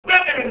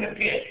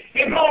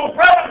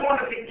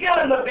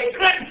they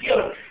couldn't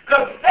kill him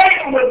because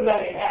Satan wouldn't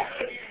let it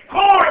happen.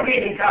 Glory be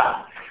to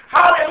God.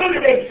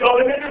 Hallelujah. They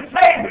sold him into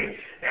slavery.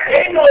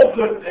 That ain't no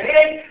good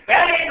thing.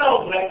 That ain't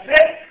no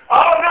blessing.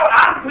 Oh, no,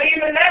 I'm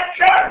leaving that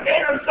church. They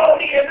done sold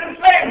me into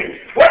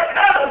slavery. What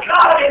kind of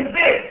God is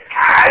this?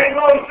 I ain't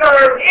going to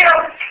serve him.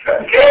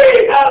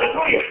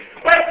 Hallelujah.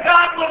 But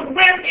God was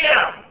with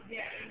him.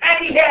 And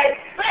he had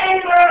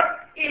favor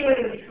even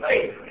in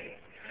slavery.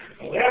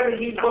 Wherever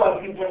he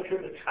was, he went to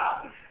the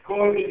top.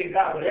 Glory be to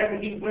God. Whatever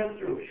he went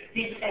through,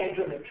 he came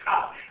to the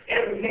top.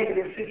 Every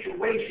negative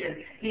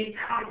situation, he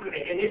conquered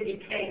it, and it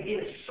became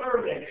his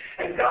servant.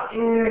 And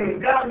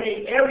God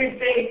made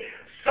everything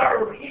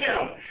serve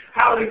him.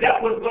 Hallelujah.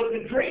 That was what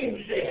the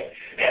dream said.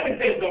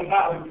 Everything's going to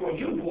bow before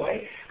you,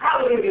 boy.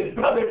 Hallelujah. His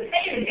brothers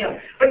hated him.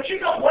 But you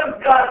know, once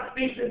God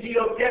speaks into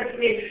your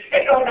destiny,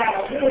 it don't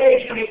matter who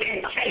they do, they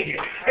can't change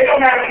it. It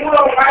don't matter who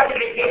don't like it,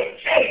 they can't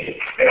change it.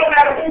 It don't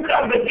matter who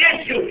comes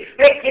against you,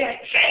 they can't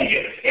change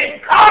it.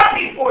 It's God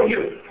before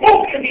you. Who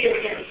can be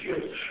against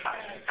you?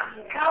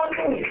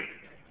 Hallelujah.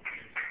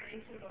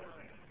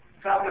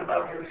 Talking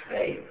about your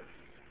faith.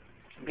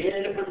 Being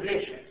in a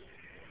position.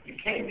 You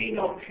can't be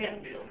no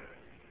tent builder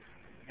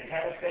and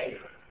have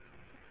favor.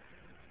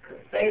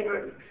 Because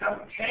favor, some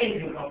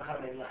change is going to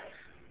come in life.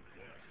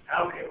 I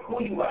don't care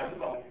who you are, you're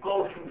going to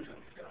go through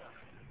some stuff.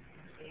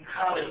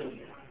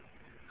 Hallelujah.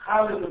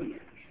 Hallelujah.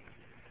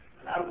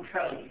 And I'm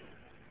telling you,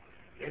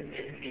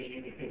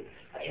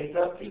 it's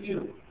up to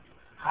you.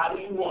 How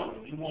do you want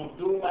it? You want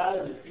to do out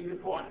of the see the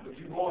point, but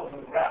you want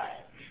to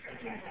ride.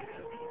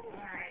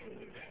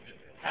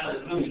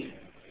 Hallelujah.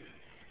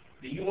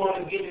 Do you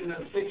want to get in a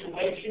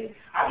situation?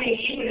 I mean,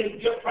 even in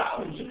your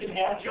problems, you can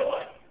have joy.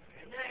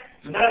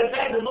 As a matter of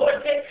fact, the Lord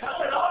said,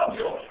 count it all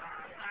joy.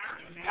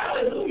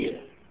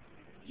 Hallelujah.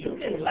 You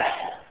can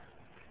laugh.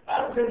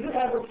 Bible says you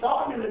have a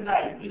song in the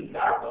night. Be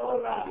dark all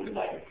around. You're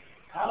like,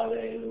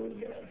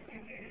 hallelujah.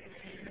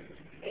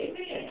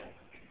 Amen.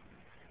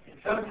 And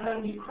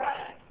sometimes you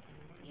cry.